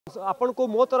आपण को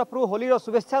मो तरफ होली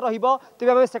शुभेच्छा रही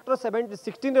सेक्टर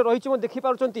 16 रही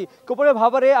देखिपुंट कपड़े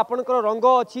भाव में आपंकर रंग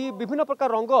अच्छी विभिन्न प्रकार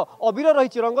रंग अबीर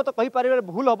रही रंग तो कहीपर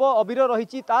भूल हम अबीर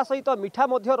रही सहित मिठा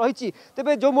रही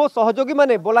तेज जो मो सहयोगी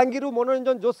मैंने बलांगीर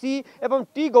मनोरंजन जोशी और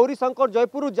टी गौरी शंकर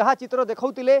जयपुर जहाँ चित्र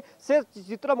देखते से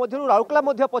चित्र मध्य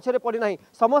राउरकेला पछरे पड़ना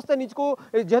समस्ते निजको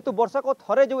जेहेतु वर्षक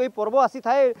थरे जो ये पर्व आसी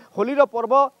थाए होलीर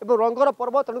पर्व और रंगर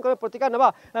पर्व तेणुक प्रतिका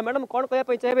नेबा मैडम कौन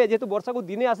कहना चाहिए जेहेतु वर्षा को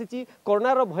दिने आसी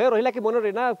कोरोनार भय रहा कि मन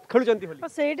रे ना खेलुंट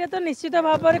से तो निश्चित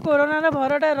भाव में कोरोनार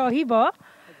भरटा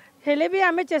हेले भी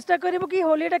आमे चेष्टा करूँ कि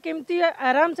होलीटा केमती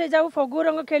आराम से जाऊ फगु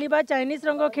रंग खेलिबा चाइनीज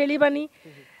रंग खेलिबानी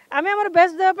आमे हमर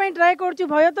बेस्ट देबा ट्राई करछु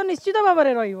भय तो निश्चित भाव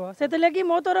में रहिबो सेते लगी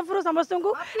मो तरफ समस्त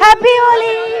को हैप्पी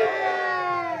होली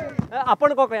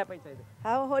आपण को कहया चाहिए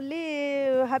हाँ होली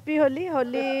हैप्पी होली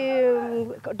होली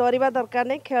डरवा दरकार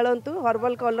नहीं खेलतु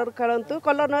हर्बल कलर खेलतु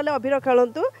कलर ना अबीर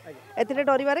खेलतु ए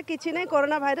डर किसी नहीं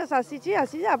कोरोना भाइरस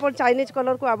आसी आप चाइनीज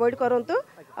कलर को अवॉइड करंतु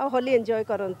आ होली एंजॉय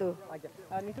करंतु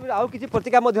आउ किसी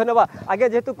प्रतिका ना आगे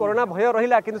जेहेतु कोरोना भय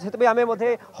रहा कि आम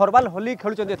हर्बाल होली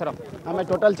खेलुं एथर आम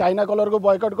टोटाल चाइना कलर को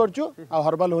बॉयकॉट करछु आ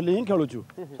हर्बाल होली ही खेलुछु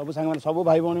सब सांग सब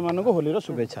भाई भौणी मानक होली रो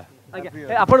शुभेच्छा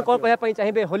आपण कोन कहया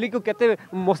चाहिए होली को केते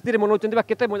मस्ती रे मनौचंती बा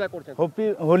केते मजा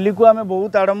करछन होली को आम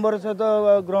बहुत आडंबर सहित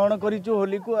ग्रहण करिछु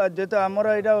होली को जेहेतु आमर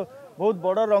एटा बहुत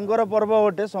बड़ रंगर पर्व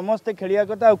गोटे समस्ते खेलिया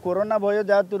कथा कोरोना भय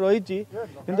जहाँ रही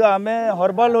किंतु आम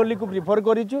हर्बाल होली को प्रिफर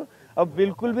करिछु आ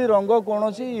बिल्कुल भी रंग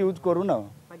कौन यूज करूना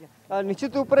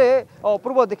निश्चित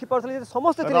अपूर्व देखिपे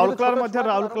समस्ते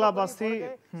राउरकेलावासी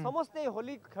समस्ते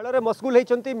होली खेल मशगुल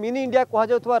होती मिनी इंडिया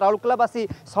कहुवा राउरकेलावासी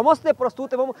समस्ते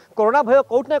प्रस्तुत एवं कोरोना भय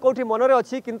कौटना कौटी मनरे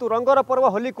अच्छी किंतु रंगर पर्व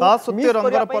होली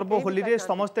रंगर पर्व होली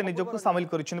समस्ते निजक सामिल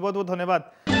कर बहुत बहुत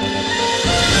धन्यवाद।